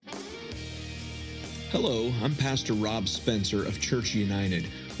Hello, I'm Pastor Rob Spencer of Church United.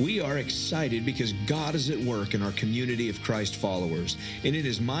 We are excited because God is at work in our community of Christ followers, and it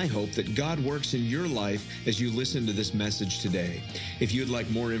is my hope that God works in your life as you listen to this message today. If you'd like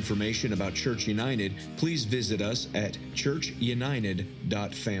more information about Church United, please visit us at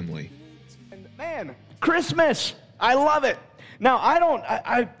churchunited.family. Man, Christmas, I love it. Now,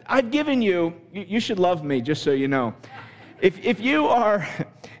 I've given you should love me, just so you know. If you're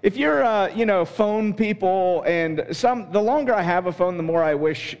phone people, and the longer I have a phone, the more I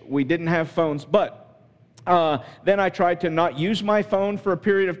wish we didn't have phones. But then I tried to not use my phone for a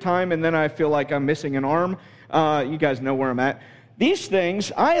period of time, and then I feel like I'm missing an arm. You guys know where I'm at. These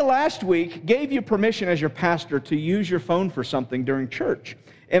things, I last week gave you permission as your pastor to use your phone for something during church.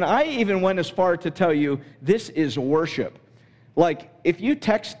 And I even went as far to tell you, this is worship. Like, if you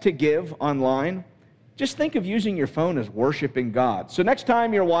text to give online, just think of using your phone as worshiping God. So next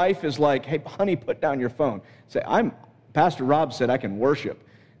time your wife is like, hey, honey, put down your phone. Say, Pastor Rob said I can worship.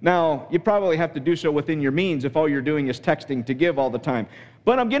 Now, you probably have to do so within your means if all you're doing is texting to give all the time.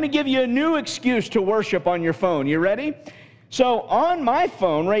 But I'm going to give you a new excuse to worship on your phone. You ready? So on my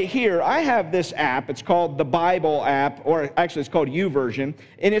phone right here, I have this app. It's called the Bible app, or actually it's called YouVersion,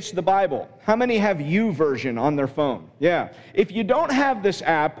 and it's the Bible. How many have YouVersion on their phone? Yeah. If you don't have this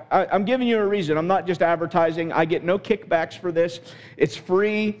app, I'm giving you a reason. I'm not just advertising. I get no kickbacks for this. It's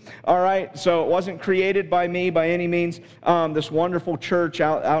free, all right? So it wasn't created by me by any means. This wonderful church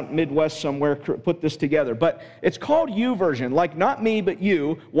out Midwest somewhere put this together. But it's called YouVersion, like not me, but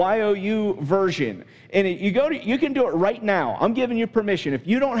you, Y-O-U version. And you can do it right now. I'm giving you permission. If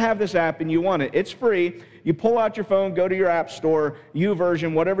you don't have this app and you want it, it's free. You pull out your phone, go to your app store,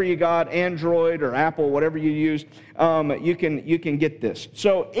 YouVersion, whatever you got, Android or Apple, whatever you use, you can get this.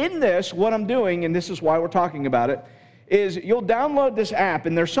 So in this, what I'm doing, and this is why we're talking about it, is you'll download this app,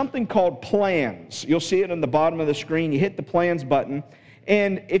 and there's something called Plans. You'll see it on the bottom of the screen. You hit the Plans button,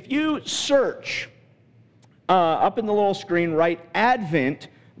 and if you search up in the little screen, write Advent,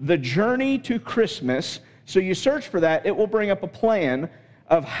 the Journey to Christmas. So you search for that, it will bring up a plan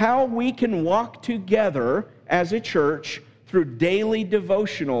of how we can walk together as a church through daily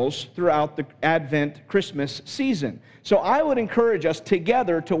devotionals throughout the Advent Christmas season. So I would encourage us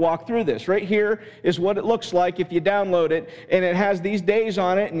together to walk through this. Right here is what it looks like if you download it, and it has these days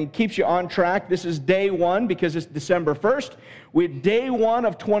on it, and it keeps you on track. This is day 1 because it's December 1st. We're day 1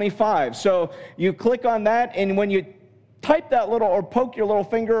 of 25. So you click on that, and when you type that little, or poke your little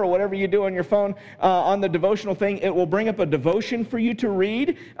finger, or whatever you do on your phone, on the devotional thing, it will bring up a devotion for you to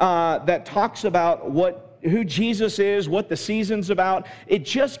read that talks about who Jesus is, what the season's about. It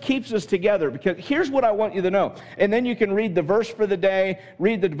just keeps us together, because here's what I want you to know. And then you can read the verse for the day,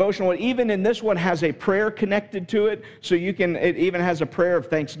 read the devotional. Even in this one has a prayer connected to it, so it even has a prayer of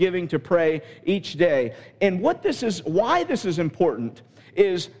thanksgiving to pray each day. And why this is important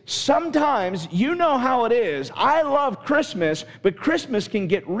is sometimes, you know how it is. I love Christmas, but Christmas can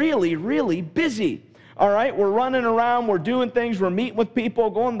get really, really busy. All right, we're running around, we're doing things, we're meeting with people,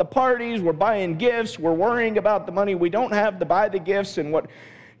 going to parties, we're buying gifts, we're worrying about the money we don't have to buy the gifts and what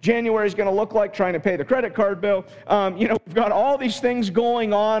January is going to look like, trying to pay the credit card bill. We've got all these things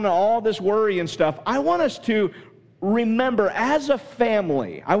going on, all this worry and stuff. I want us to remember, as a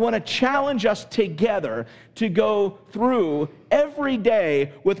family, I want to challenge us together to go through every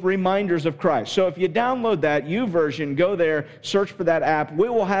day with reminders of Christ. So if you download that YouVersion, go there, search for that app. We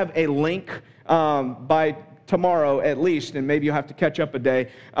will have a link by tomorrow at least, and maybe you'll have to catch up a day,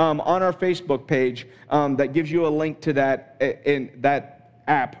 on our Facebook page that gives you a link to that in that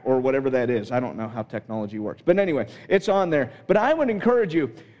app or whatever that is. I don't know how technology works. But anyway, it's on there. But I would encourage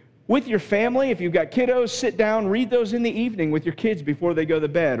you, with your family, if you've got kiddos, sit down, read those in the evening with your kids before they go to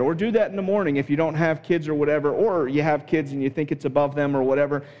bed, or do that in the morning if you don't have kids or whatever, or you have kids and you think it's above them or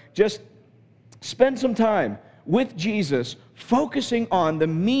whatever. Just spend some time with Jesus focusing on the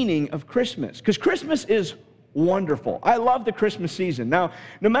meaning of Christmas, because Christmas is wonderful. I love the Christmas season. Now,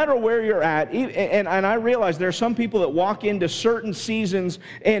 no matter where you're at, and I realize there are some people that walk into certain seasons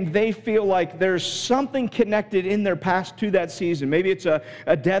and they feel like there's something connected in their past to that season. Maybe it's a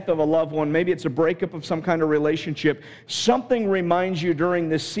death of a loved one. Maybe it's a breakup of some kind of relationship. Something reminds you during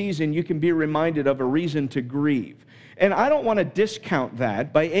this season, you can be reminded of a reason to grieve. And I don't want to discount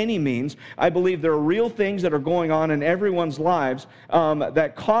that by any means. I believe there are real things that are going on in everyone's lives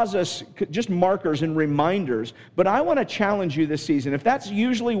that cause us just markers and reminders. But I want to challenge you this season. If that's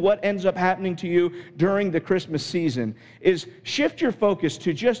usually what ends up happening to you during the Christmas season, is shift your focus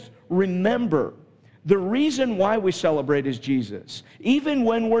to just remember The reason why we celebrate is Jesus. Even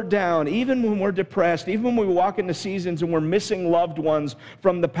when we're down, even when we're depressed, even when we walk into seasons and we're missing loved ones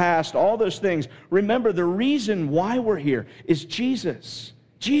from the past, all those things, remember the reason why we're here is Jesus.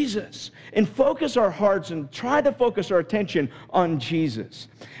 Jesus. And focus our hearts and try to focus our attention on Jesus.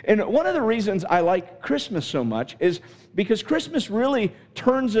 And one of the reasons I like Christmas so much is because Christmas really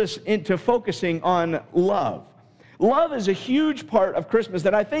turns us into focusing on love. Love is a huge part of Christmas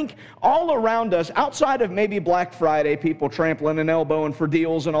that I think all around us, outside of maybe Black Friday, people trampling and elbowing for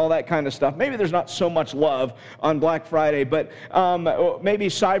deals and all that kind of stuff. Maybe there's not so much love on Black Friday, but maybe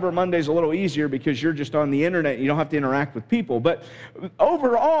Cyber Monday's a little easier because you're just on the internet and you don't have to interact with people. But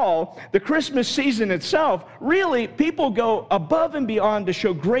overall, the Christmas season itself, really, people go above and beyond to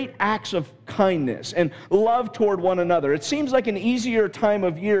show great acts of kindness and love toward one another. It seems like an easier time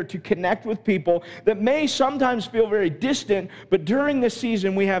of year to connect with people that may sometimes feel very distant, but during this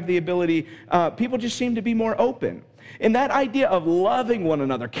season we have the ability, people just seem to be more open. And that idea of loving one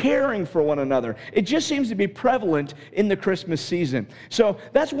another, caring for one another, it just seems to be prevalent in the Christmas season. So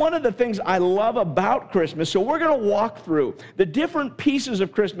that's one of the things I love about Christmas. So we're going to walk through the different pieces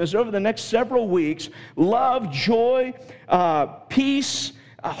of Christmas over the next several weeks. Love, joy, peace,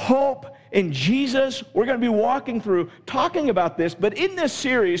 hope, in Jesus. We're going to be walking through, talking about this, but in this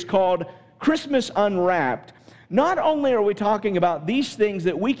series called Christmas Unwrapped, not only are we talking about these things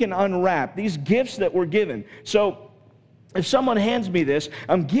that we can unwrap, these gifts that we're given. So if someone hands me this,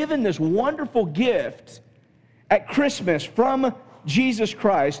 I'm given this wonderful gift at Christmas from Jesus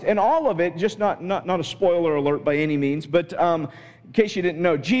Christ, and all of it, just not a spoiler alert by any means, but in case you didn't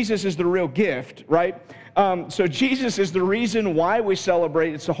know, Jesus is the real gift, right? So Jesus is the reason why we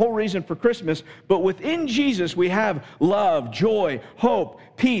celebrate. It's the whole reason for Christmas. But within Jesus, we have love, joy, hope,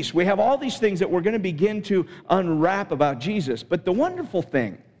 peace. We have all these things that we're going to begin to unwrap about Jesus. But the wonderful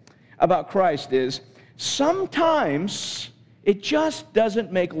thing about Christ is sometimes it just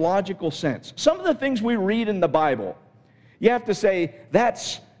doesn't make logical sense. Some of the things we read in the Bible, you have to say,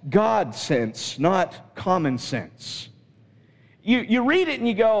 that's God sense, not common sense. You read it and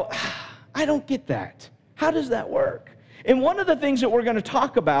you go, I don't get that. How does that work? And one of the things that we're going to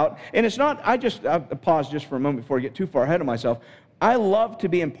talk about, and it's not, I pause just for a moment before I get too far ahead of myself. I love to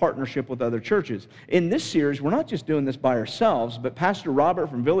be in partnership with other churches. In this series, we're not just doing this by ourselves, but Pastor Robert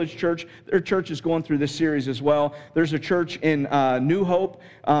from Village Church, their church is going through this series as well. There's a church in New Hope,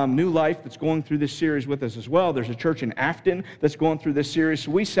 New Life, that's going through this series with us as well. There's a church in Afton that's going through this series.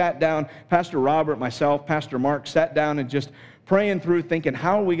 So we sat down, Pastor Robert, myself, Pastor Mark, sat down and just praying through, thinking,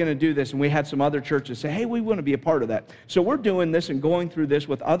 how are we going to do this? And we had some other churches say, hey, we want to be a part of that. So we're doing this and going through this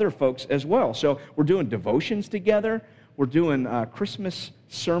with other folks as well. So we're doing devotions together. We're doing a Christmas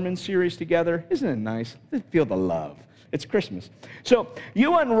sermon series together. Isn't it nice? Feel the love. It's Christmas. So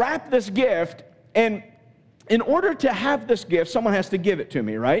you unwrap this gift, and in order to have this gift, someone has to give it to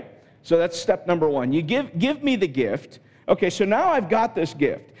me, right? So that's step number one. You give me the gift. Okay, so now I've got this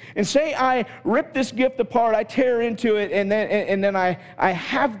gift. And say I rip this gift apart, I tear into it, and then I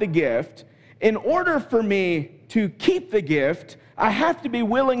have the gift. In order for me to keep the gift, I have to be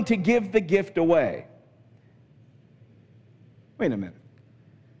willing to give the gift away. Wait a minute.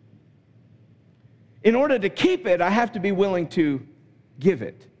 In order to keep it, I have to be willing to give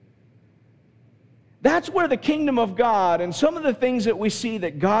it. That's where the kingdom of God and some of the things that we see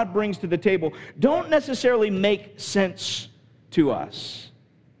that God brings to the table don't necessarily make sense to us.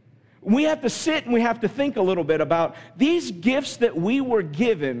 We have to sit and we have to think a little bit about these gifts that we were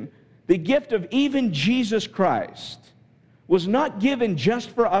given. The gift of even Jesus Christ was not given just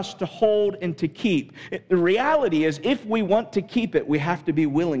for us to hold and to keep. The reality is, if we want to keep it, we have to be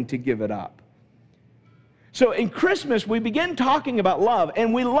willing to give it up. So in Christmas, we begin talking about love,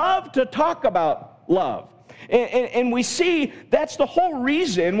 and we love to talk about love. And we see that's the whole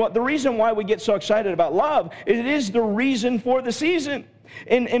reason, the reason why we get so excited about love, it is the reason for the season.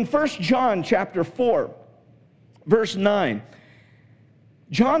 In 1 John chapter 4, verse 9,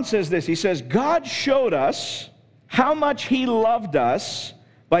 John says this, he says, God showed us how much he loved us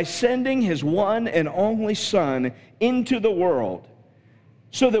by sending his one and only Son into the world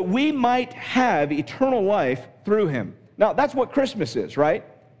so that we might have eternal life through him. Now, that's what Christmas is, right?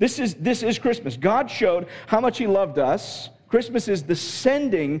 This is Christmas. God showed how much he loved us. Christmas is the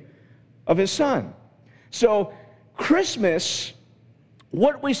sending of his Son. So Christmas,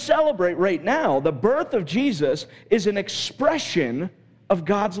 what we celebrate right now, the birth of Jesus, is an expression of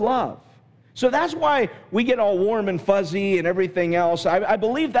God's love. So that's why we get all warm and fuzzy and everything else. I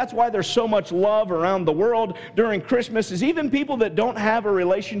believe that's why there's so much love around the world during Christmas, is even people that don't have a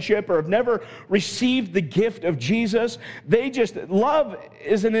relationship or have never received the gift of Jesus, love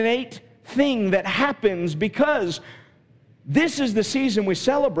is an innate thing that happens because this is the season we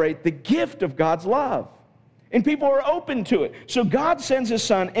celebrate the gift of God's love. And people are open to it. So God sends his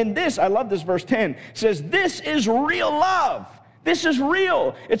son, and this, I love this, verse 10, says, this is real love. This is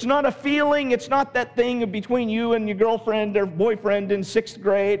real. It's not a feeling. It's not that thing between you and your girlfriend or boyfriend in 6th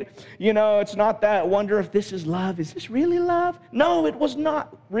grade. You know, it's not that, wonder if this is love. Is this really love? No, it was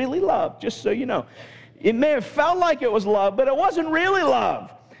not really love, just so you know. It may have felt like it was love, but it wasn't really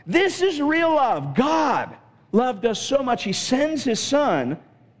love. This is real love. God loved us so much, he sends his son.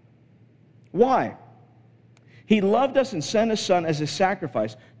 Why? He loved us and sent his son as a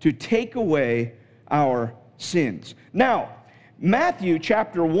sacrifice to take away our sins. Now, Matthew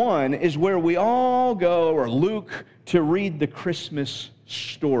chapter 1 is where we all go, or Luke, to read the Christmas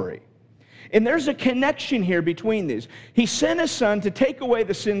story. And there's a connection here between these. He sent his son to take away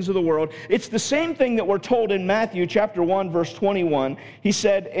the sins of the world. It's the same thing that we're told in Matthew chapter 1, verse 21. He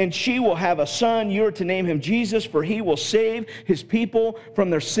said, and she will have a son. You are to name him Jesus, for he will save his people from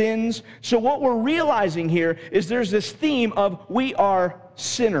their sins. So what we're realizing here is there's this theme of we are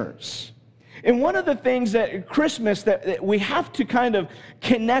sinners. And one of the things that Christmas that we have to kind of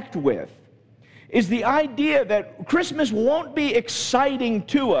connect with is the idea that Christmas won't be exciting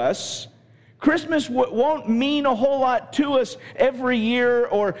to us. Christmas won't mean a whole lot to us every year,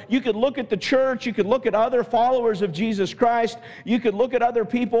 or you could look at the church, you could look at other followers of Jesus Christ, you could look at other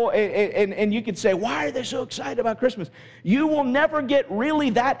people, and you could say, why are they so excited about Christmas? You will never get really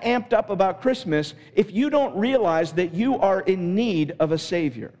that amped up about Christmas if you don't realize that you are in need of a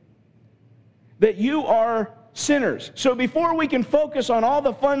Savior, that you are sinners. So before we can focus on all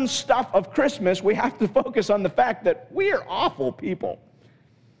the fun stuff of Christmas, we have to focus on the fact that we are awful people.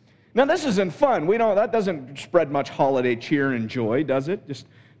 Now, this isn't fun. That doesn't spread much holiday cheer and joy, does it? Just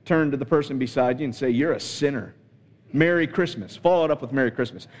turn to the person beside you and say, you're a sinner. Merry Christmas. Follow it up with Merry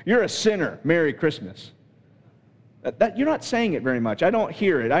Christmas. You're a sinner. Merry Christmas. You're not saying it very much. I don't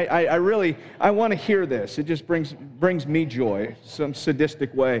hear it. I want to hear this. It just brings me joy, some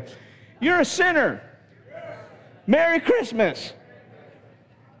sadistic way. You're a sinner. Merry Christmas.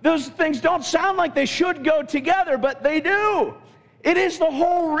 Those things don't sound like they should go together, but they do. It is the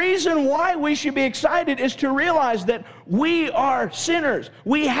whole reason why we should be excited, is to realize that we are sinners.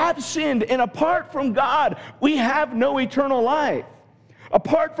 We have sinned, and apart from God, we have no eternal life.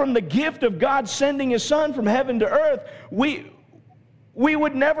 Apart from the gift of God sending his son from heaven to earth, we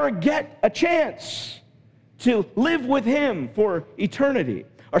would never get a chance to live with him for eternity.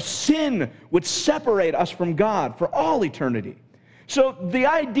 Our sin would separate us from God for all eternity. So the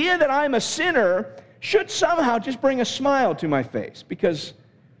idea that I'm a sinner should somehow just bring a smile to my face, because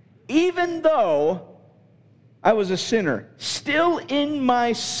even though I was a sinner, still in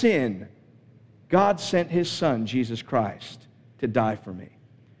my sin, God sent his son, Jesus Christ, to die for me.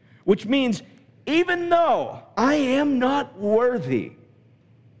 Which means even though I am not worthy,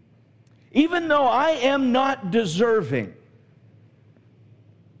 even though I am not deserving,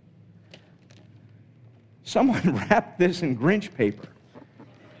 someone wrapped this in Grinch paper.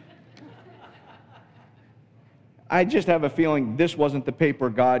 I just have a feeling this wasn't the paper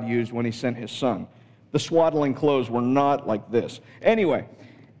God used when he sent his son. The swaddling clothes were not like this. Anyway,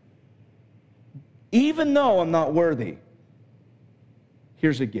 even though I'm not worthy,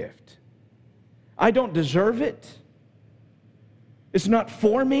 here's a gift. I don't deserve it. It's not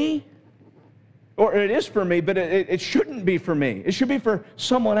for me. Or it is for me, but it shouldn't be for me. It should be for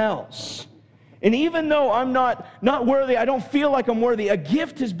someone else. And even though I'm not worthy, I don't feel like I'm worthy, a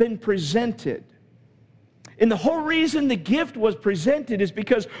gift has been presented. And the whole reason the gift was presented is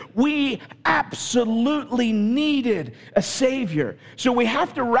because we absolutely needed a Savior. So we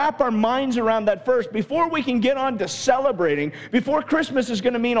have to wrap our minds around that first. Before we can get on to celebrating, before Christmas is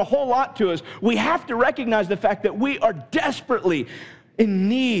going to mean a whole lot to us, we have to recognize the fact that we are desperately in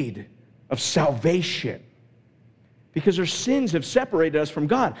need of salvation, because our sins have separated us from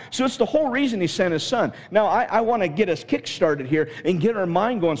God. So it's the whole reason he sent his son. Now, I want to get us kick-started here and get our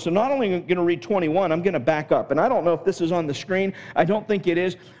mind going. So not only am I going to read 21, I'm going to back up. And I don't know if this is on the screen. I don't think it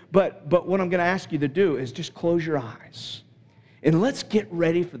is. But what I'm going to ask you to do is just close your eyes. And let's get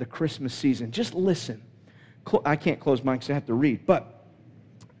ready for the Christmas season. Just listen. I can't close mine because I have to read. But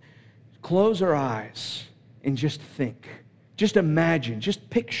close our eyes and just think. Just imagine. Just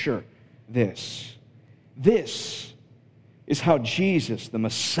picture this. This is how Jesus, the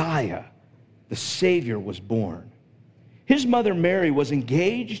Messiah, the Savior, was born. His mother Mary was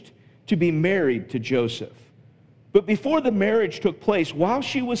engaged to be married to Joseph. But before the marriage took place, while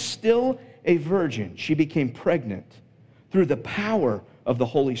she was still a virgin, she became pregnant through the power of the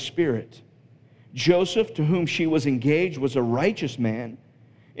Holy Spirit. Joseph, to whom she was engaged, was a righteous man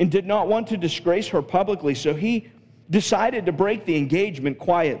and did not want to disgrace her publicly, so he decided to break the engagement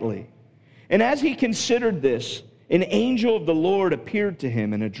quietly. And as he considered this, an angel of the Lord appeared to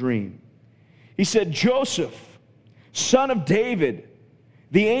him in a dream. He said, "Joseph, son of David,"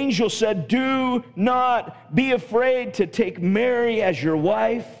 the angel said, "do not be afraid to take Mary as your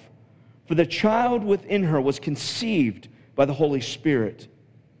wife, for the child within her was conceived by the Holy Spirit.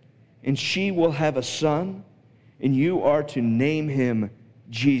 And she will have a son, and you are to name him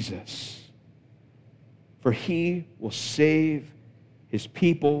Jesus, for he will save his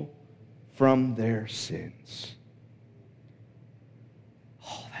people from their sins."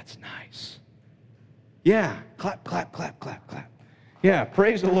 Oh, that's nice. Yeah, clap, clap, clap, clap, clap. Yeah,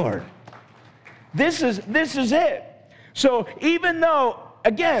 praise the Lord. This is it. So even though,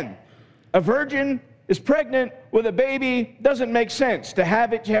 again, a virgin is pregnant with a baby, doesn't make sense. To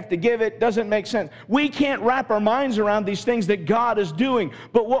have it, you have to give it, doesn't make sense. We can't wrap our minds around these things that God is doing,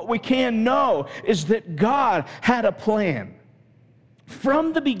 but what we can know is that God had a plan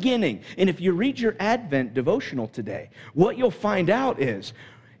from the beginning. And if you read your Advent devotional today, what you'll find out is,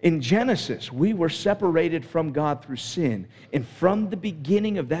 in Genesis, we were separated from God through sin. And from the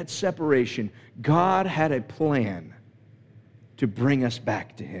beginning of that separation, God had a plan to bring us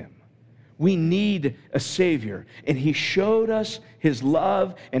back to Him. We need a Savior, and He showed us His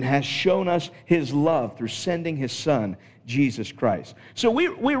love and has shown us His love through sending His Son, Jesus Christ. So we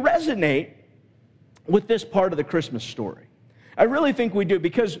resonate with this part of the Christmas story. I really think we do,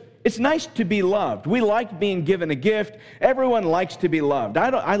 because it's nice to be loved. We like being given a gift. Everyone likes to be loved.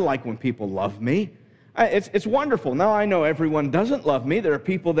 I like when people love me. It's wonderful. Now, I know everyone doesn't love me. There are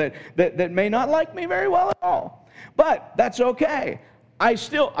people that may not like me very well at all. But that's okay.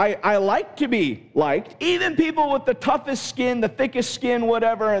 I like to be liked. Even people with the toughest skin, the thickest skin,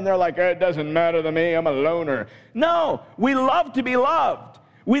 whatever, and they're like, it doesn't matter to me, I'm a loner. No, we love to be loved.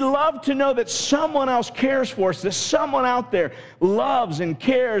 We love to know that someone else cares for us, that someone out there loves and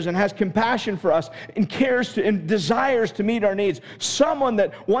cares and has compassion for us and cares to, and desires to meet our needs. Someone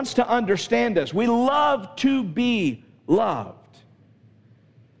that wants to understand us. We love to be loved.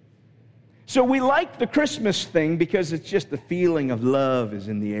 So we like the Christmas thing because it's just the feeling of love is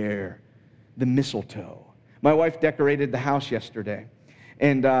in the air, the mistletoe. My wife decorated the house yesterday,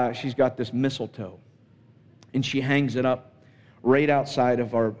 and she's got this mistletoe, and she hangs it up right outside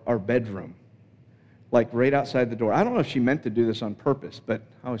of our bedroom, like right outside the door. I don't know if she meant to do this on purpose, but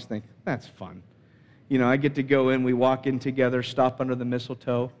I always think, that's fun. You know, I get to go in, we walk in together, stop under the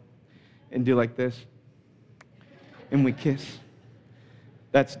mistletoe, and do like this, and we kiss.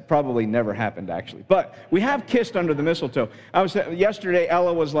 That's probably never happened, actually. But we have kissed under the mistletoe. Yesterday,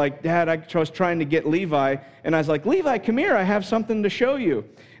 Ella was like, Dad, I was trying to get Levi. And I was like, Levi, come here. I have something to show you.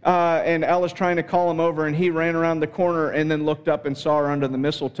 And Ella's trying to call him over, and he ran around the corner and then looked up and saw her under the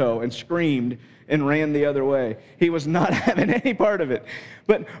mistletoe and screamed and ran the other way. He was not having any part of it.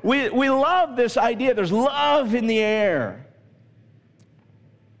 But we love this idea. There's love in the air.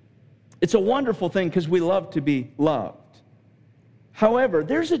 It's a wonderful thing because we love to be loved. However,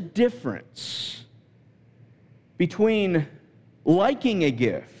 there's a difference between liking a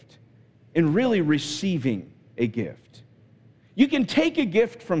gift and really receiving a gift. You can take a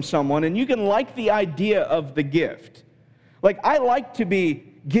gift from someone and you can like the idea of the gift. Like, I like to be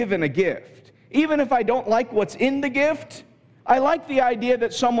given a gift. Even if I don't like what's in the gift, I like the idea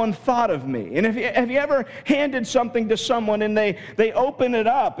that someone thought of me. And have you ever handed something to someone and they open it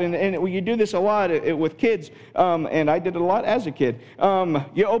up, and you do this a lot with kids, and I did it a lot as a kid.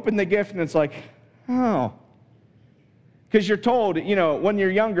 You open the gift and it's like, oh. Because you're told, you know, when you're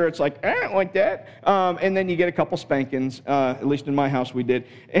younger, it's like, I don't like that. And then you get a couple spankings, at least in my house we did,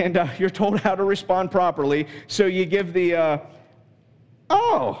 and you're told how to respond properly. So you give the,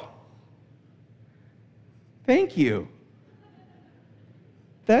 oh, thank you.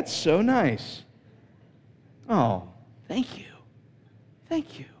 That's so nice. Oh, thank you.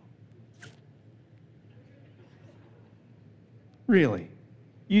 Thank you. Really?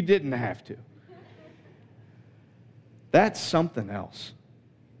 You didn't have to. That's something else.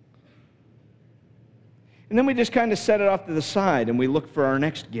 And then we just kind of set it off to the side and we look for our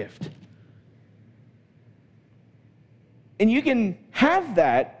next gift. And you can have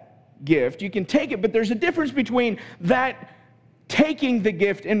that gift, you can take it, but there's a difference between that taking the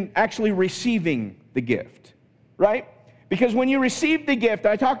gift and actually receiving the gift, right? Because when you receive the gift,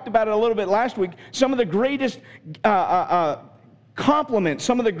 I talked about it a little bit last week, some of the greatest compliment,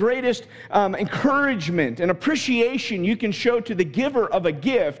 some of the greatest encouragement and appreciation you can show to the giver of a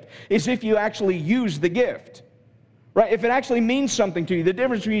gift is if you actually use the gift, right? If it actually means something to you. The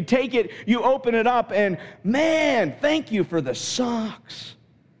difference when you take it, you open it up, and man, thank you for the socks.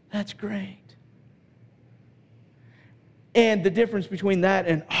 That's great. And the difference between that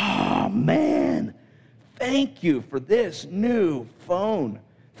and, oh man, thank you for this new phone.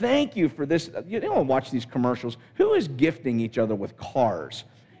 Thank you for this. You don't watch these commercials. Who is gifting each other with cars?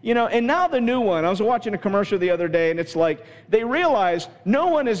 You know, and now the new one, I was watching a commercial the other day, and it's like, they realize no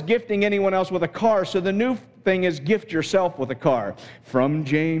one is gifting anyone else with a car, so the new thing is gift yourself with a car. From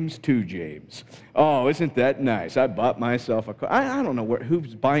James to James. Oh, isn't that nice? I bought myself a car. I don't know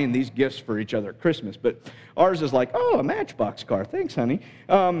who's buying these gifts for each other at Christmas, but ours is like, oh, a Matchbox car. Thanks, honey.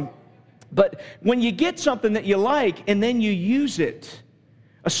 But when you get something that you like, and then you use it,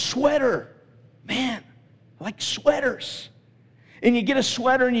 a sweater, man, I like sweaters. And you get a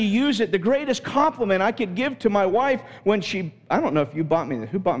sweater and you use it. The greatest compliment I could give to my wife when I don't know if you bought me,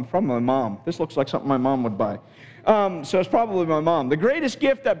 who bought me? Probably my mom. This looks like something my mom would buy. So it's probably my mom. The greatest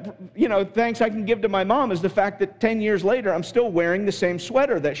gift that, thanks I can give to my mom is the fact that 10 years later, I'm still wearing the same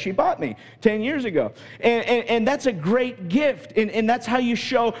sweater that she bought me 10 years ago. And that's a great gift. And that's how you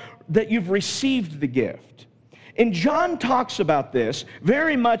show that you've received the gift. And John talks about this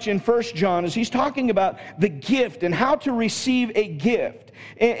very much in 1 John as he's talking about the gift and how to receive a gift.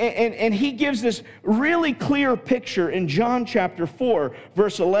 And he gives this really clear picture in John chapter 4,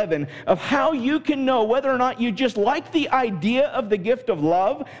 verse 11, of how you can know whether or not you just like the idea of the gift of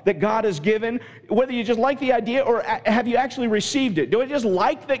love that God has given, whether you just like the idea or have you actually received it. Do I just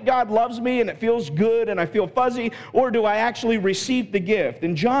like that God loves me and it feels good and I feel fuzzy, or do I actually receive the gift?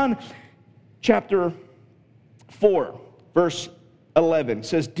 In John chapter 4, verse 11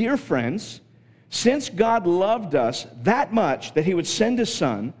 says, "Dear friends, since God loved us that much that he would send his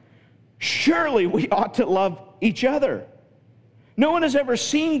son, surely we ought to love each other. No one has ever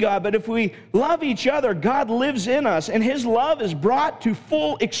seen God, but if we love each other, God lives in us, and his love is brought to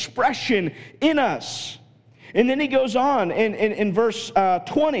full expression in us." And then he goes on in verse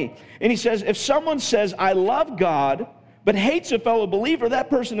 20, and he says, "If someone says, 'I love God,' but hates a fellow believer, that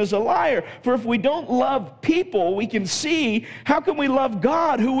person is a liar. For if we don't love people we can see, how can we love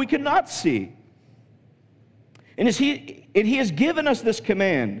God who we cannot see? And he has given us this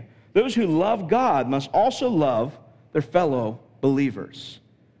command: those who love God must also love their fellow believers."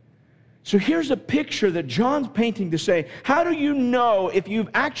 So here's a picture that John's painting to say, how do you know if you've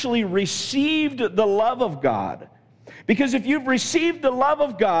actually received the love of God? Because if you've received the love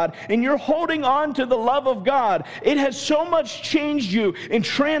of God and you're holding on to the love of God, it has so much changed you and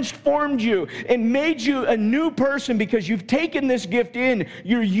transformed you and made you a new person because you've taken this gift in.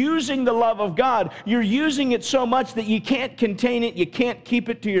 You're using the love of God. You're using it so much that you can't contain it, you can't keep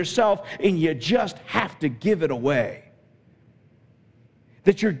it to yourself, and you just have to give it away.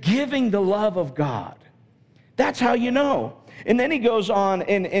 That you're giving the love of God. That's how you know. And then he goes on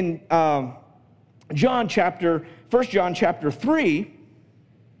in 1 John chapter 3,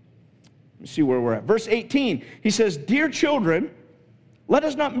 let me see where we're at. Verse 18, he says, "Dear children, let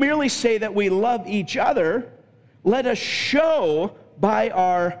us not merely say that we love each other, let us show by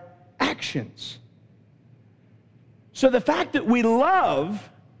our actions." So the fact that we love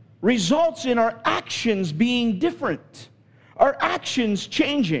results in our actions being different, our actions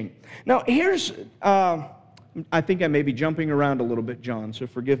changing. Now here's, I think I may be jumping around a little bit, John, so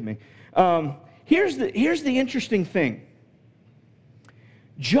forgive me. Here's the interesting thing.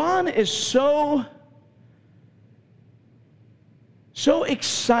 John is so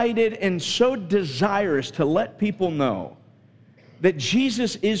excited and so desirous to let people know that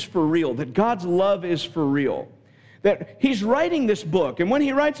Jesus is for real, that God's love is for real. That he's writing this book, and when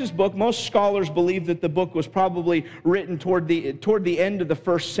he writes this book, most scholars believe that the book was probably written toward the end of the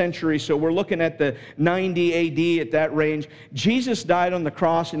first century, so we're looking at the 90 AD at that range. Jesus died on the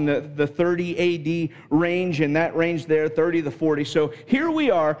cross in the 30 AD range, in that range there, 30 to 40. So here we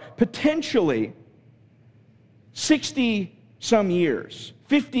are, potentially 60-some years,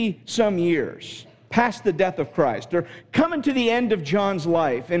 50-some years past the death of Christ. They're coming to the end of John's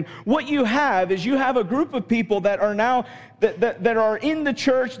life. And what you have is you have a group of people that are now, that are in the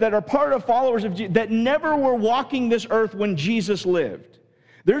church, that are part of followers of Jesus, that never were walking this earth when Jesus lived.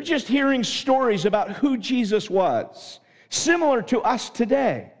 They're just hearing stories about who Jesus was, similar to us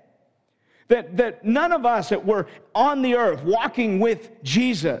today. That none of us that were on the earth walking with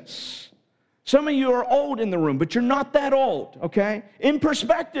Jesus. Some of you are old in the room, but you're not that old, okay? In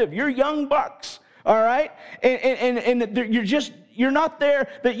perspective, you're young bucks. All right? And you're not there,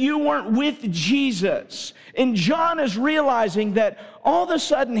 that you weren't with Jesus. And John is realizing that all of a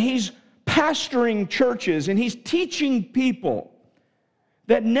sudden he's pastoring churches and he's teaching people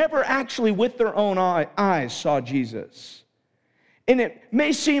that never actually with their own eyes saw Jesus. And it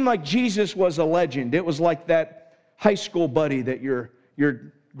may seem like Jesus was a legend. It was like that high school buddy that you're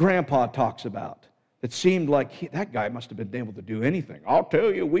Grandpa talks about. It seemed like that guy must have been able to do anything. I'll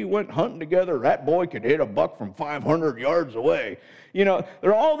tell you, we went hunting together. That boy could hit a buck from 500 yards away. You know, there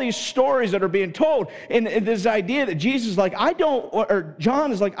are all these stories that are being told. And this idea that Jesus is like,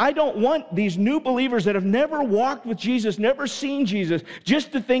 John is like, I don't want these new believers that have never walked with Jesus, never seen Jesus,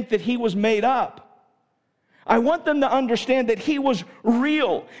 just to think that he was made up. I want them to understand that he was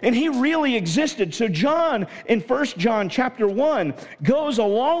real and he really existed. So John, in 1 John chapter 1, goes a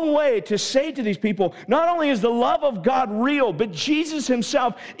long way to say to these people, not only is the love of God real, but Jesus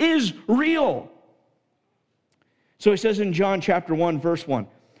himself is real. So he says in John chapter 1, verse 1,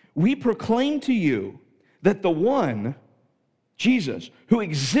 we proclaim to you that the one, Jesus, who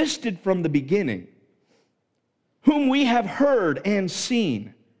existed from the beginning, whom we have heard and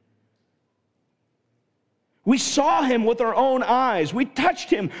seen. We saw him with our own eyes. We touched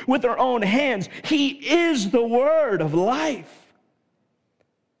him with our own hands. He is the word of life.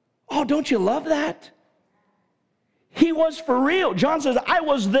 Oh, don't you love that? He was for real. John says, I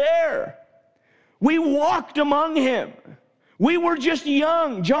was there. We walked among him. We were just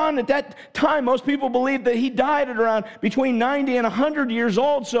young. John, at that time, most people believe that he died at around between 90 and 100 years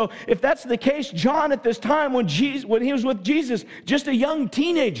old. So if that's the case, John at this time, when he was with Jesus, just a young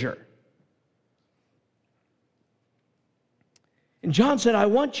teenager. And John said, I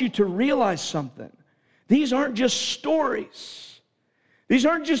want you to realize something. These aren't just stories. These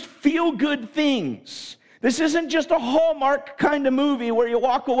aren't just feel-good things. This isn't just a Hallmark kind of movie where you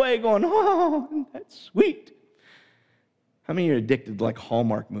walk away going, oh, that's sweet. How many are addicted to like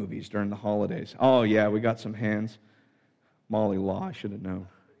Hallmark movies during the holidays? Oh, yeah, we got some hands. Molly Law, I should have known.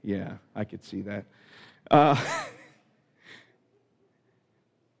 Yeah, I could see that.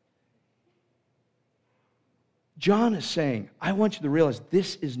 John is saying, I want you to realize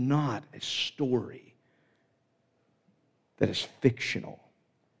this is not a story that is fictional.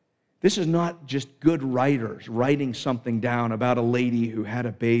 This is not just good writers writing something down about a lady who had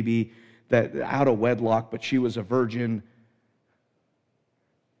a baby that out of wedlock, but she was a virgin.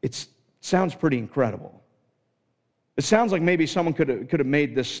 It sounds pretty incredible. It sounds like maybe someone could have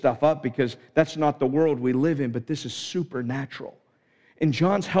made this stuff up because that's not the world we live in, but this is supernatural. And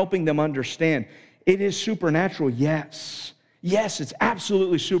John's helping them understand it is supernatural, yes. Yes, it's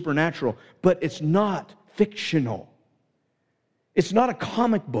absolutely supernatural, but it's not fictional. It's not a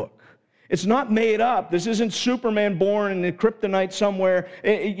comic book. It's not made up. This isn't Superman born in the kryptonite somewhere.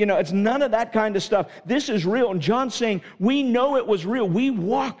 It's none of that kind of stuff. This is real. And John's saying, we know it was real. We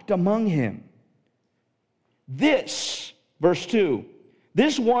walked among him. This, verse 2,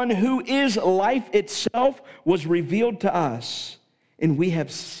 this one who is life itself was revealed to us, and we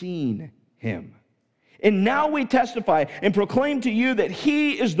have seen him. And now we testify and proclaim to you that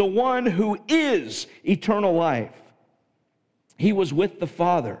he is the one who is eternal life. He was with the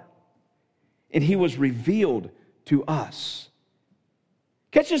Father, and he was revealed to us.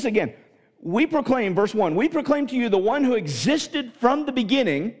 Catch this again. We proclaim, verse 1, we proclaim to you the one who existed from the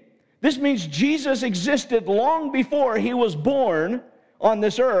beginning. This means Jesus existed long before he was born on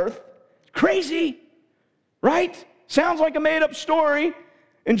this earth. Crazy, right? Sounds like a made-up story.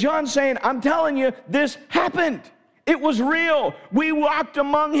 And John's saying, I'm telling you, this happened. It was real. We walked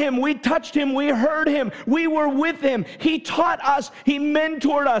among him. We touched him. We heard him. We were with him. He taught us. He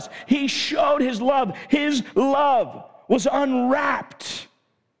mentored us. He showed his love. His love was unwrapped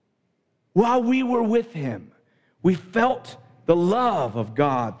while we were with him. We felt the love of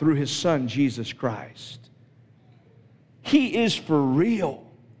God through his Son, Jesus Christ. He is for real.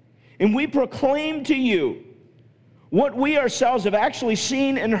 And we proclaim to you what we ourselves have actually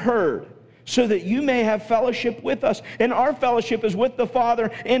seen and heard, so that you may have fellowship with us. And our fellowship is with the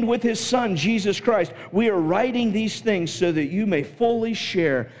Father and with his Son, Jesus Christ. We are writing these things so that you may fully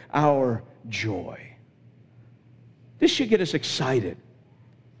share our joy. This should get us excited.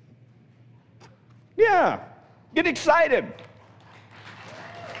 Yeah, get excited.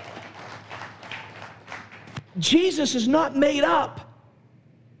 Jesus is not made up.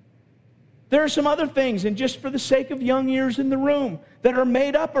 There are some other things, and just for the sake of young ears in the room, that are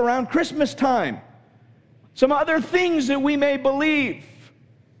made up around Christmas time. Some other things that we may believe.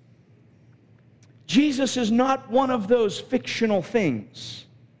 Jesus is not one of those fictional things.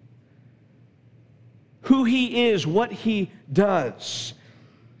 Who he is, what he does,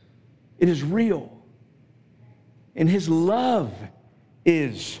 it is real. And his love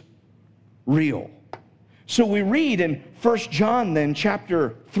is real. So we read in 1 John then,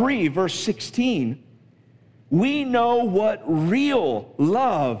 chapter 3, verse 16, we know what real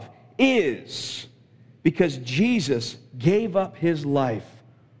love is because Jesus gave up his life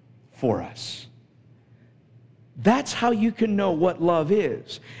for us. That's how you can know what love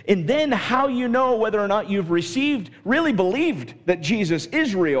is. And then how you know whether or not you've really believed that Jesus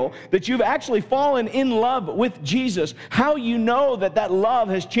is real, that you've actually fallen in love with Jesus, how you know that that love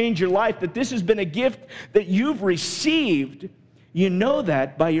has changed your life, that this has been a gift that you've received, you know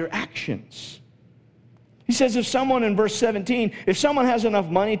that by your actions. He says if someone, in verse 17, if someone has enough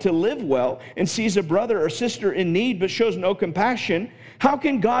money to live well and sees a brother or sister in need but shows no compassion, how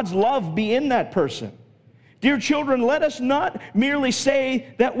can God's love be in that person? Dear children, let us not merely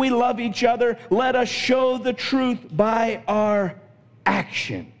say that we love each other. Let us show the truth by our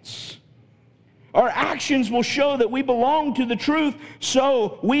actions. Our actions will show that we belong to the truth,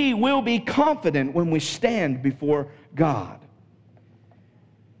 so we will be confident when we stand before God.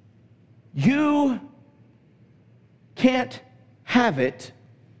 You can't have it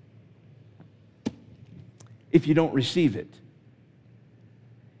if you don't receive it.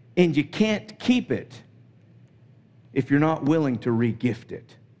 And you can't keep it if you're not willing to re-gift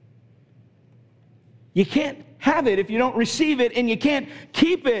it. You can't have it if you don't receive it, and you can't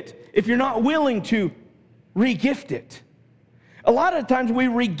keep it if you're not willing to re-gift it. A lot of times we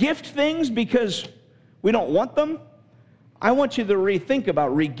re-gift things because we don't want them. I want you to rethink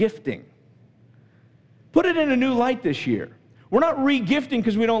about re-gifting. Put it in a new light this year. We're not re-gifting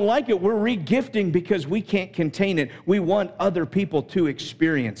because we don't like it. We're re-gifting because we can't contain it. We want other people to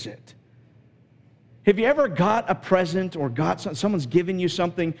experience it. Have you ever got a present or someone's given you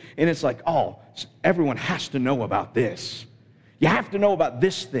something and it's like, oh, everyone has to know about this. You have to know about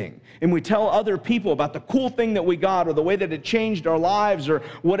this thing. And we tell other people about the cool thing that we got or the way that it changed our lives or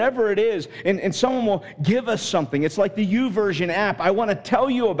whatever it is. And someone will give us something. It's like the YouVersion app. I want to tell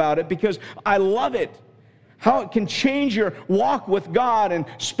you about it because I love it. How it can change your walk with God and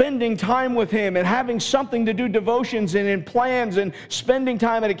spending time with Him and having something to do devotions and in plans and spending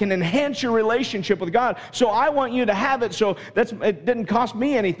time, and it can enhance your relationship with God. So I want you to have it. So it didn't cost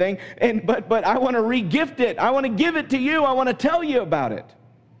me anything, but I want to re-gift it. I want to give it to you. I want to tell you about it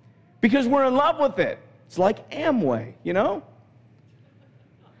because we're in love with it. It's like Amway, you know?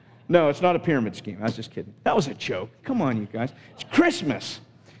 No, it's not a pyramid scheme. I was just kidding. That was a joke. Come on, you guys. It's Christmas.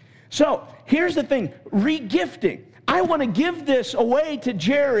 So here's the thing, re-gifting. I want to give this away to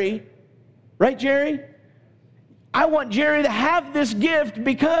Jerry, right, Jerry? I want Jerry to have this gift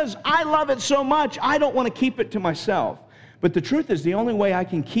because I love it so much, I don't want to keep it to myself. But the truth is, the only way I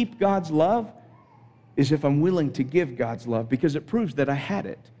can keep God's love is if I'm willing to give God's love, because it proves that I had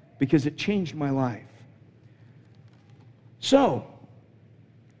it, because it changed my life. So,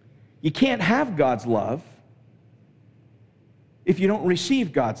 you can't have God's love if you don't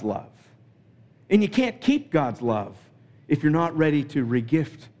receive God's love. And you can't keep God's love if you're not ready to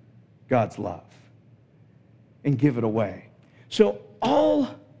re-gift God's love and give it away. So all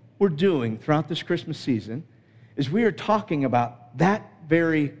we're doing throughout this Christmas season is we are talking about that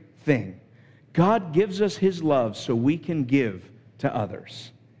very thing. God gives us His love so we can give to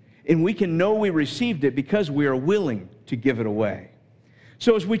others. And we can know we received it because we are willing to give it away.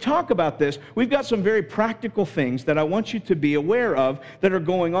 So as we talk about this, we've got some very practical things that I want you to be aware of that are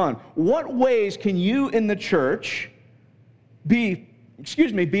going on. What ways can you in the church be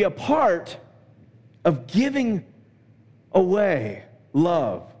a part of giving away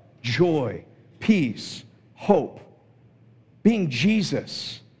love, joy, peace, hope, being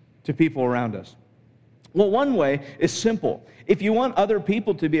Jesus to people around us? Well, one way is simple. If you want other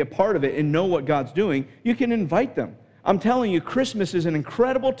people to be a part of it and know what God's doing, you can invite them. I'm telling you, Christmas is an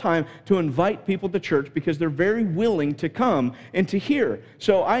incredible time to invite people to church because they're very willing to come and to hear.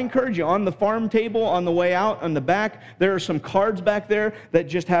 So I encourage you, on the farm table, on the way out, on the back, there are some cards back there that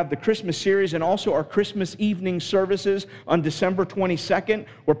just have the Christmas series and also our Christmas evening services on December 22nd.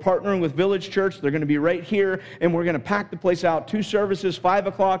 We're partnering with Village Church. They're going to be right here, and we're going to pack the place out. 2 services, 5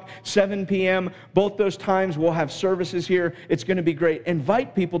 o'clock, 7 p.m. Both those times we'll have services here. It's going to be great.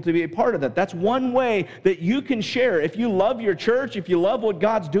 Invite people to be a part of that. That's one way that you can share. If you love your church, if you love what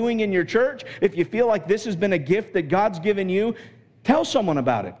God's doing in your church, if you feel like this has been a gift that God's given you, tell someone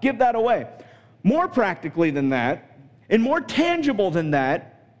about it. Give that away. More practically than that, and more tangible than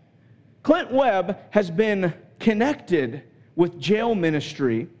that, Clint Webb has been connected with jail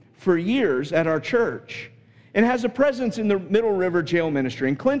ministry for years at our church and has a presence in the Middle River Jail Ministry.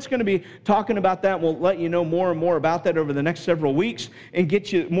 And Clint's going to be talking about that. We'll let you know more and more about that over the next several weeks and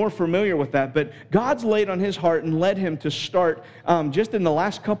get you more familiar with that. But God's laid on his heart and led him to start, just in the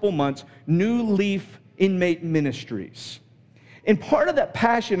last couple months, New Leaf Inmate Ministries. And part of that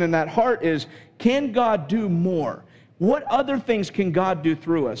passion and that heart is, can God do more? what other things can God do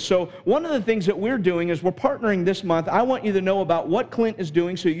through us? So one of the things that we're doing is we're partnering this month. I want you to know about what Clint is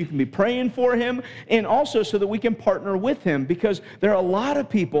doing so you can be praying for him, and also so that we can partner with him, because there are a lot of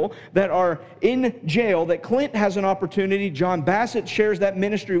people that are in jail that Clint has an opportunity. John Bassett shares that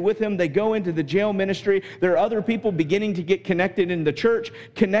ministry with him. They go into the jail ministry. There are other people beginning to get connected in the church,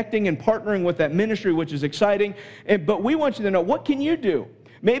 connecting and partnering with that ministry, which is exciting. But we want you to know, what can you do?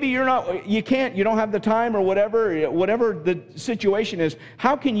 Maybe you don't have the time or whatever the situation is.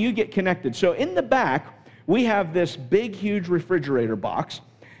 How can you get connected? So in the back, we have this big, huge refrigerator box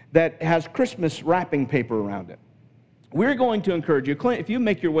that has Christmas wrapping paper around it. We're going to encourage you. Clint, if you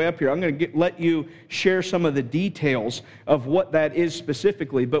make your way up here, I'm going to let you share some of the details of what that is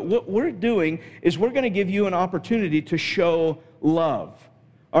specifically. But what we're doing is we're going to give you an opportunity to show love.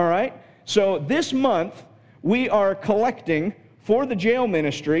 All right? So this month, we are collecting, for the jail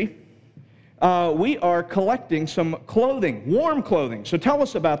ministry, we are collecting some clothing, warm clothing. So tell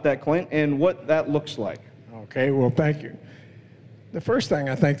us about that, Clint, and what that looks like. Okay, well, thank you. The first thing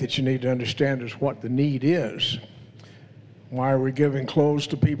I think that you need to understand is what the need is. Why are we giving clothes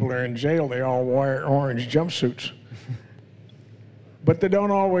to people that are in jail? They all wear orange jumpsuits. But they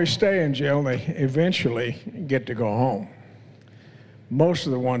don't always stay in jail. They eventually get to go home. Most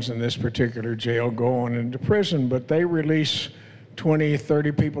of the ones in this particular jail go on into prison, but they release 20,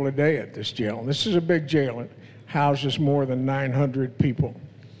 30 people a day at this jail. This is a big jail. It houses more than 900 people.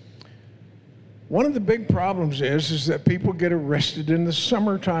 One of the big problems is that people get arrested in the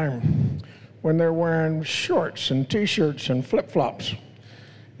summertime when they're wearing shorts and T-shirts and flip-flops.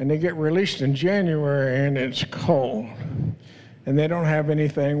 And they get released in January and it's cold. And they don't have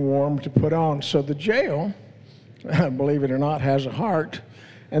anything warm to put on. So the jail, believe it or not, has a heart.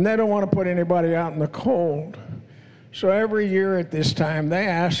 And they don't want to put anybody out in the cold. So every year at this time, they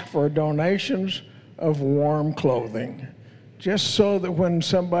ask for donations of warm clothing, just so that when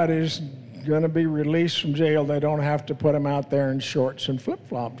somebody's going to be released from jail, they don't have to put them out there in shorts and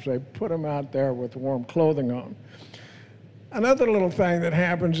flip-flops. They put them out there with warm clothing on. Another little thing that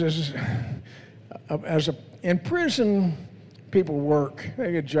happens is, in prison, people work.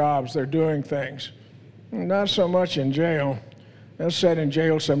 They get jobs. They're doing things. Not so much in jail. They'll sit in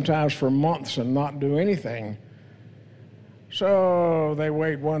jail sometimes for months and not do anything. So they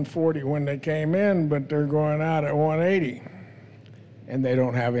weighed 140 when they came in, but they're going out at 180. And they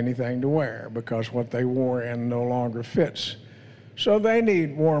don't have anything to wear because what they wore in no longer fits. So they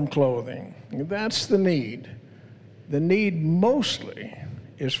need warm clothing. That's the need. The need mostly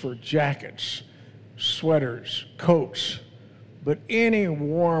is for jackets, sweaters, coats, but any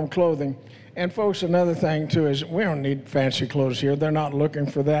warm clothing. And folks, another thing too is we don't need fancy clothes here. They're not looking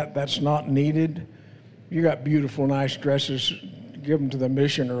for that. That's not needed. You got beautiful, nice dresses, give them to the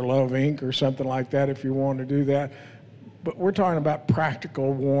Mission or Love Inc. or something like that if you want to do that. But we're talking about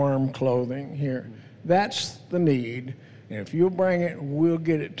practical, warm clothing here. That's the need. And if you'll bring it, we'll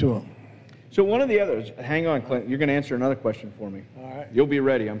get it to them. So one of the others, hang on, Clint, you're going to answer another question for me. All right. You'll be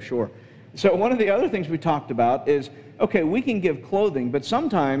ready, I'm sure. So one of the other things we talked about is, okay, we can give clothing, but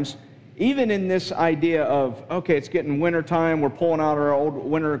sometimes, even in this idea of, okay, it's getting winter time, we're pulling out our old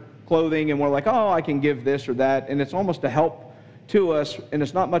winter clothing, and we're like, oh, I can give this or that, and it's almost a help to us, and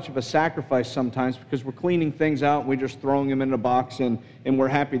it's not much of a sacrifice sometimes because we're cleaning things out, and we're just throwing them in a box, and we're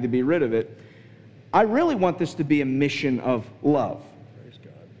happy to be rid of it. I really want this to be a mission of love. Praise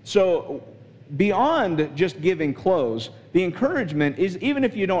God. So beyond just giving clothes, the encouragement is, even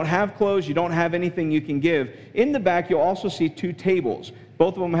if you don't have clothes, you don't have anything you can give, in the back you'll also see 2 tables.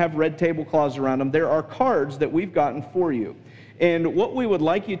 Both of them have red tablecloths around them. There are cards that we've gotten for you. And what we would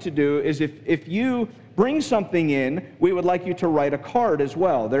like you to do is if you bring something in, we would like you to write a card as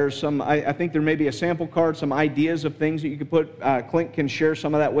well. There's some, I think there may be a sample card, some ideas of things that you could put. Clint can share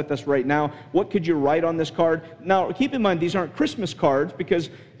some of that with us right now. What could you write on this card? Now, keep in mind, these aren't Christmas cards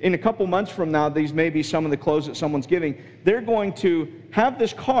because in a couple months from now, these may be some of the clothes that someone's giving. They're going to have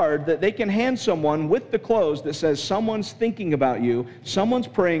this card that they can hand someone with the clothes that says someone's thinking about you, someone's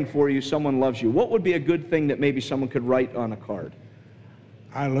praying for you, someone loves you. What would be a good thing that maybe someone could write on a card?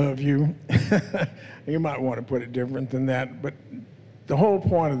 I love you. You might want to put it different than that, but the whole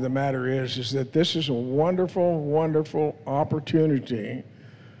point of the matter is that this is a wonderful, wonderful opportunity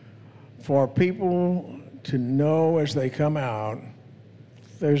for people to know as they come out,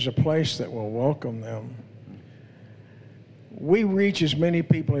 there's a place that will welcome them. We reach as many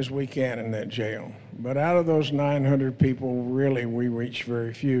people as we can in that jail, but out of those 900 people, really, we reach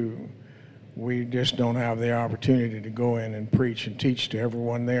very few. We just don't have the opportunity to go in and preach and teach to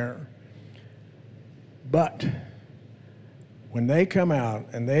everyone there. But when they come out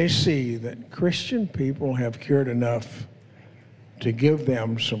and they see that Christian people have cared enough to give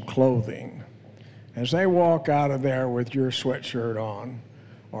them some clothing, as they walk out of there with your sweatshirt on,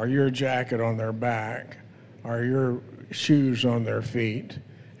 or your jacket on their back, or your shoes on their feet,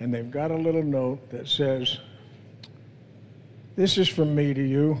 and they've got a little note that says, "This is from me to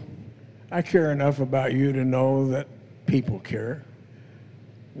you. I care enough about you to know that people care.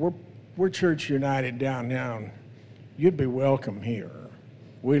 We're Church United downtown. You'd be welcome here.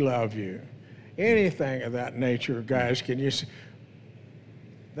 We love you." Anything of that nature, guys, can you see?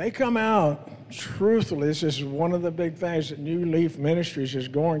 They come out, truthfully, this is one of the big things that New Leaf Ministries is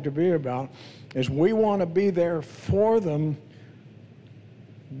going to be about, is we want to be there for them.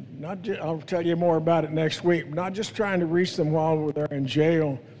 I'll tell you more about it next week. Not just trying to reach them while they're in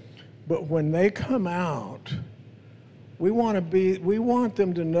jail, but when they come out, we want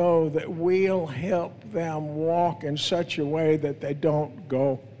them to know that we'll help them walk in such a way that they don't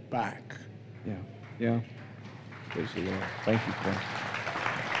go back. Yeah. Praise the Lord. Thank you, Chris.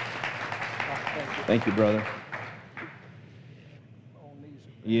 Thank you, brother.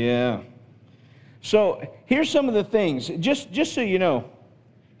 Yeah. So here's some of the things. Just so you know,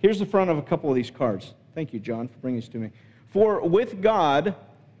 here's the front of a couple of these cards. Thank you, John, for bringing this to me. For with God,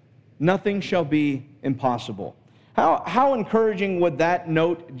 nothing shall be impossible. How encouraging would that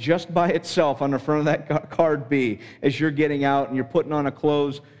note just by itself on the front of that card be as you're getting out and you're putting on a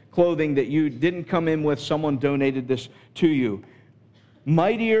clothing that you didn't come in with, someone donated this to you.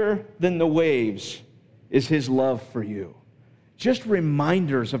 Mightier than the waves is His love for you. Just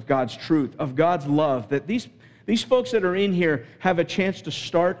reminders of God's truth, of God's love, that these folks that are in here have a chance to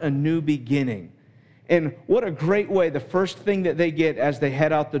start a new beginning. And what a great way, the first thing that they get as they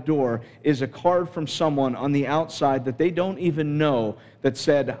head out the door is a card from someone on the outside that they don't even know that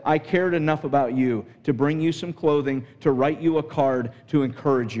said, "I cared enough about you to bring you some clothing, to write you a card, to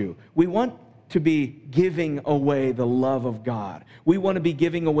encourage you." We want to be giving away the love of God. We want to be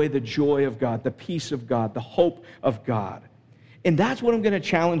giving away the joy of God, the peace of God, the hope of God. And that's what I'm going to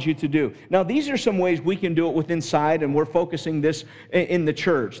challenge you to do. Now, these are some ways we can do it with Inside, and we're focusing this in the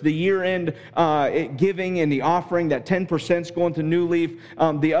church. The year-end giving and the offering, that 10% is going to New Leaf.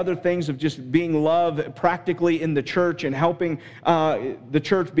 The other things of just being love practically in the church and helping the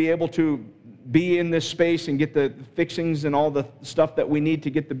church be able to be in this space and get the fixings and all the stuff that we need to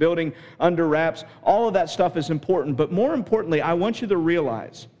get the building under wraps. All of that stuff is important. But more importantly, I want you to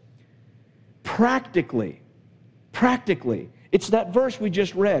realize, practically, it's that verse we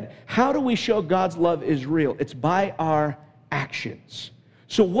just read. How do we show God's love is real? It's by our actions.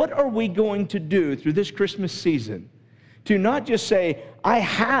 So what are we going to do through this Christmas season to not just say, "I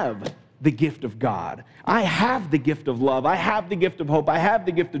have the gift of God. I have the gift of love. I have the gift of hope. I have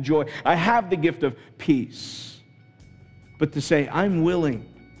the gift of joy. I have the gift of peace." But to say, "I'm willing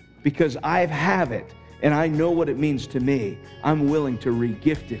because I have it and I know what it means to me. I'm willing to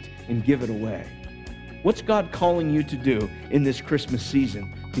re-gift it and give it away." What's God calling you to do in this Christmas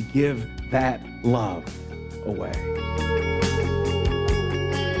season to give that love away?